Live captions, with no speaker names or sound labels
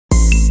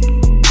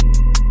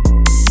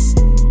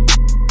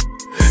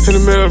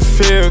the middle of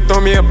the field,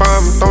 throw me a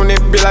bomb, throwing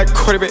that bitch like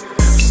quarterback.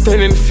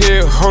 Standing in the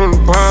field, holding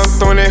the bomb,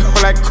 throwing that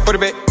hoe like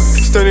quarterback.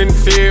 Standing in the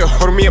field,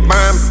 holding me a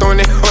bomb, throwing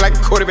that hoe like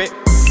quarterback.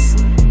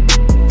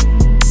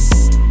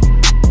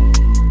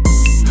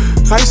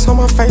 Ice on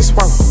my face,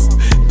 whoa.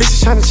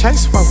 Bitches tryna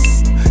chase, whoa.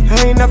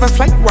 I ain't never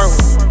flake, whoa.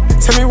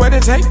 Tell me what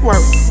it take,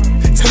 whoa.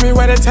 Tell me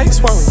what it takes,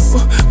 whoa.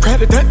 Grab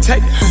the duct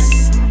tape.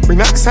 We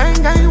not the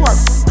same game, whoa.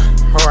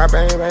 Oh, I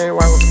bang, bang,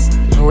 whoa.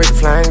 I'm with the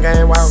flying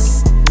game, whoa.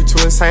 We too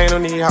insane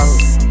on these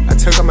hoes. I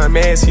took off my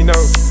mask, you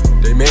know.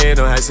 They mad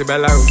on icy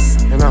below.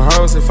 And the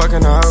hoes, they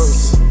fucking the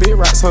hoes. Big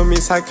rocks on me,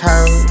 psycho.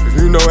 If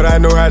you know what I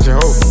know, how'd you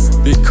hope?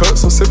 Big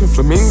cups, I'm sipping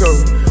flamingo.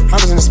 I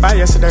was in the spot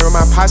yesterday with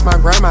my pops, my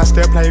grandma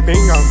still play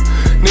bingo.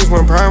 Niggas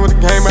went prime with the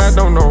game, I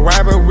don't know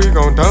why, but we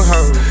gon' dunk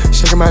her.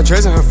 Shaking my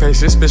dress in her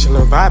face, this bitch a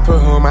little vibe, put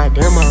her on my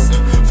demo.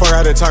 Fuck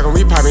out there talking,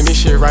 we popping this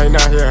shit right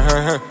now,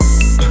 yeah,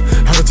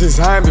 I was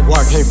designed before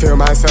I can't feel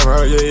myself,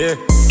 oh yeah, yeah.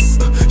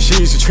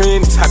 She's a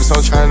trend, the type of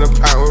song trying to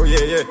pop, oh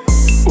yeah, yeah.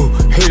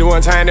 Hit it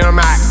one time, then I'm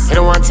out. Hit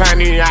it one time,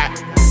 then I'm out.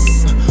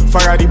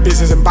 Fuck all these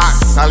bitches and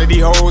box, all of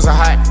these hoes are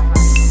hot.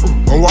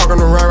 I'm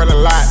walking around with a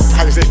lot,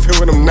 pockets they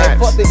fill with them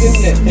nuts. Fuck the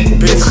internet.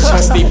 Bitches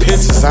trust these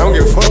pictures, I don't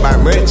give a fuck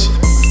about much.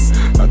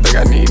 I think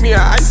I need me an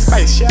ice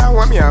spice, yeah, I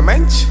want me a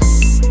munch.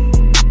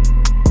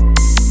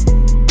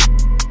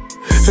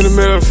 In the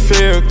middle of the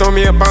field, throw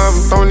me a bomb,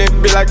 throwing that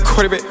bitch like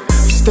quarterback.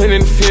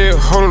 Standing in the field,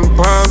 holding the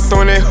bomb,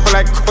 throwing that hoe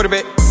like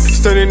quarterback.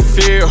 Standing in the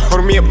field,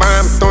 holding me a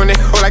bomb, throwing that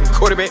hoe like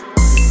quarterback.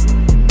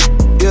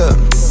 Yeah,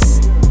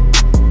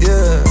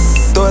 yeah,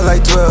 throw it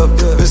like 12,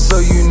 yeah. Just so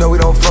you know we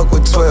don't fuck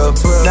with 12.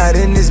 Not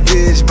in this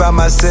bitch by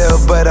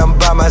myself, but I'm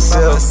by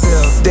myself.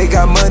 They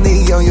got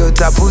money on your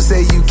top, who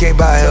say you can't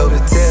buy help?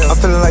 I'm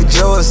feeling like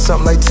Joe or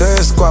something, like Turn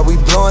Squad, we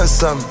blowing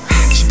something.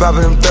 She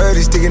poppin' them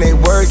 30s, thinking they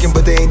working,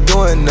 but they ain't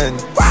doing nothing.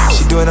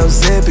 She doing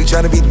Ozempic,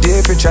 tryna be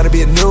different, tryna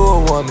be a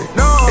newer woman.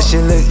 That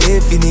shit look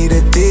if you need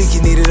a dick,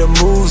 you needed to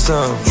move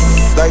some.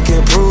 Like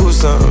improve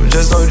some,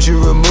 just don't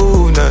you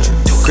remove nothing.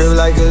 Crib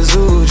like a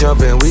zoo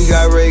jumping, we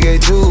got reggae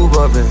too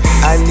bumping.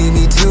 I need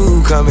me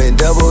two coming,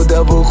 double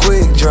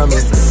quick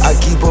drumming. I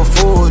keep a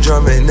full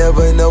drumming,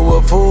 never know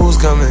what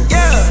fool's coming.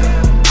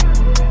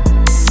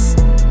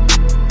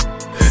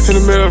 In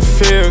the middle of the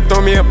field,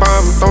 throw me a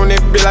bomb, throwing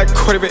that bitch like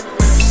quarterback.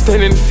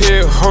 Standing in the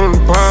field, holding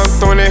the bomb,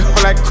 throwing that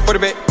hoe like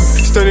quarterback.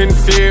 Standing in the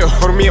field,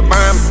 holding me a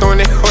bomb, throwing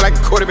that hoe like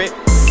quarterback.